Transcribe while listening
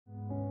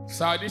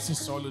So this is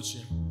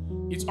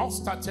Solution. It all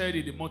started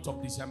in the month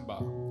of December.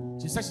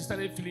 She said she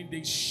started feeling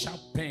this sharp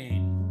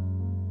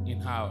pain in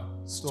her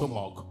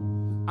stomach.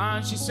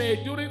 And she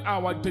said during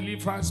our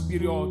deliverance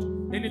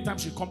period, anytime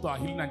she come to our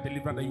healing and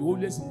deliverance, that you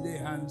always lay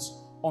hands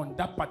on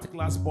that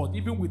particular spot,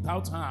 even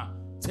without her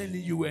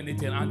telling you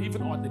anything, and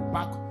even on the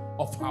back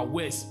of her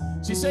waist.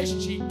 She said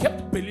she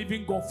kept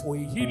believing God for a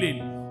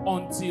healing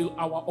until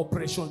our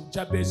Operation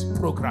Jabez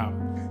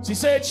program. She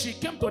said she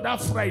came to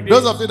that Friday.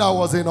 Those of you that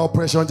was in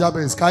Operation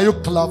Jabez, can you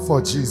clap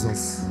for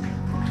Jesus?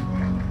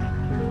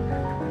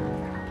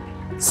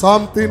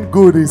 Something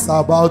good is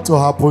about to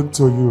happen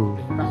to you.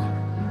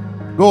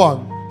 Go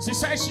on. She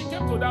said she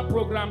came to that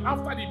program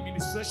after the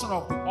administration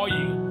of the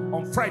oil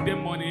on Friday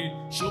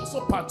morning. She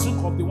also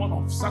partook of the one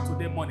on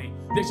Saturday morning.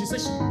 Then she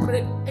said she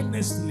prayed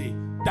earnestly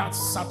that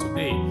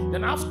Saturday.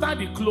 Then after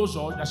the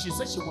closure, that she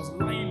said she was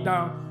lying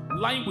down,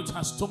 lying with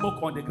her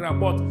stomach on the ground.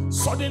 But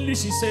suddenly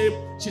she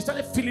said she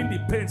started feeling the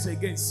pains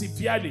again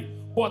severely.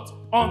 But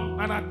on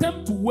an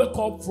attempt to wake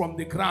up from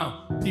the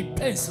ground, the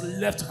pains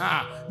left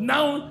her.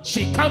 Now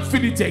she can't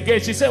feel it again.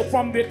 She said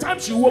from the time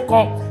she woke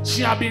up,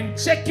 she had been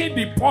checking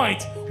the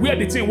point where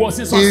the thing was.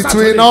 Since it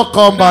Saturday, will not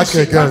come back she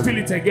again. Can't feel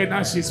it again.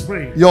 Now she's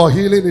free. Your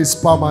healing is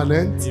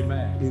permanent.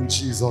 Amen. In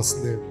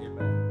Jesus' name.